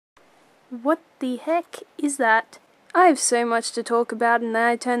What the heck is that? I have so much to talk about and then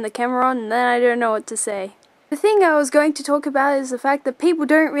I turn the camera on and then I don't know what to say. The thing I was going to talk about is the fact that people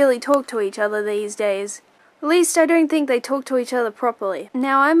don't really talk to each other these days. At least I don't think they talk to each other properly.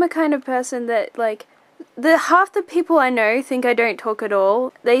 Now I'm a kind of person that half the people I know think I don't talk at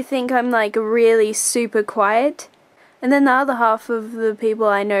all. They think I'm like really super quiet. And then the other half of the people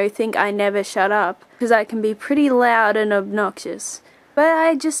I know think I never shut up because I can be pretty loud and obnoxious. But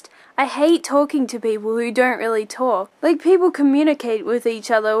I hate talking to people who don't really talk. Like, people communicate with each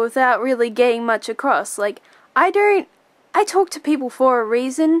other without really getting much across. Like, I talk to people for a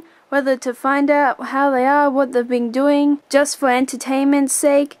reason, whether to find out how they are, what they've been doing, just for entertainment's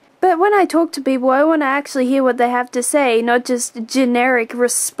sake. But when I talk to people, I want to actually hear what they have to say, not just generic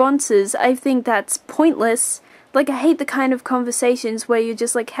responses. I think that's pointless. Like, I hate the kind of conversations where you're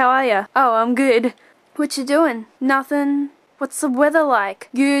just like, how are ya? Oh, I'm good. What you doing? Nothing. What's the weather like?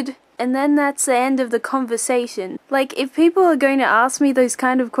 Good. And then that's the end of the conversation. Like, if people are going to ask me those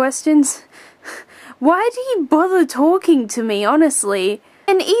kind of questions, why do you bother talking to me, honestly?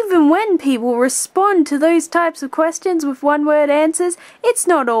 And even when people respond to those types of questions with one-word answers, it's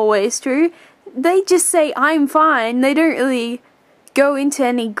not always true. They just say, I'm fine. They don't really go into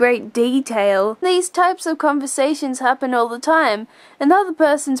any great detail. These types of conversations happen all the time, and the other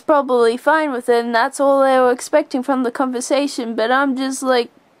person's probably fine with it, and that's all they were expecting from the conversation, but I'm just like...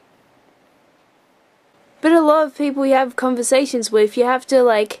 But a lot of people you have conversations with, you have to,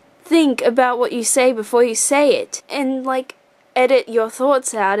 like, think about what you say before you say it, and, like, edit your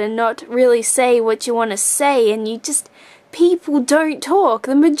thoughts out and not really say what you want to say, and you just... People don't talk.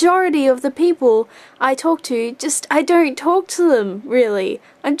 The majority of the people I talk to, I don't talk to them, really.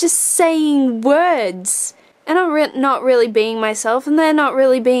 I'm just saying words. And I'm not really being myself, and they're not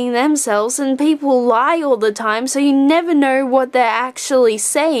really being themselves, and people lie all the time, so you never know what they're actually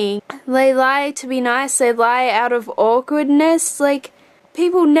saying. They lie to be nice, they lie out of awkwardness, like...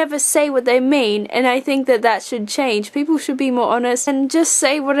 People never say what they mean, and I think that should change. People should be more honest and just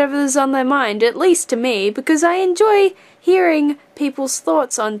say whatever's on their mind, at least to me, because I enjoy hearing people's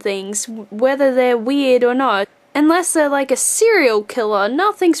thoughts on things, whether they're weird or not. Unless they're like a serial killer,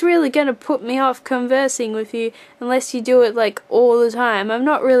 nothing's really gonna put me off conversing with you unless you do it like all the time. I'm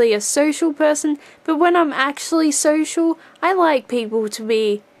not really a social person, but when I'm actually social, I like people to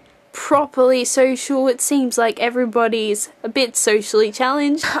be properly social. It seems like everybody's a bit socially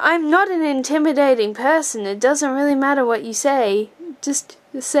challenged. I'm not an intimidating person. It doesn't really matter what you say. Just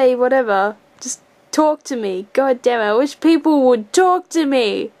say whatever. Just talk to me. God damn it, I wish people would talk to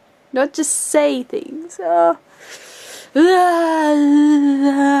me, not just say things. I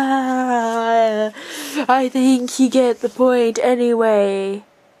think you get the point anyway.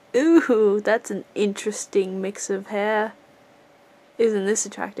 Ooh, that's an interesting mix of hair. Isn't this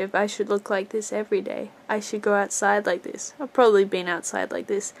attractive? I should look like this every day. I should go outside like this. I've probably been outside like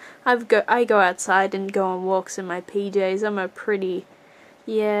this. I go outside and go on walks in my PJs. I'm a pretty,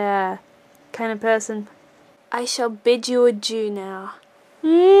 yeah, kind of person. I shall bid you adieu now.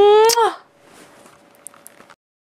 Mwah!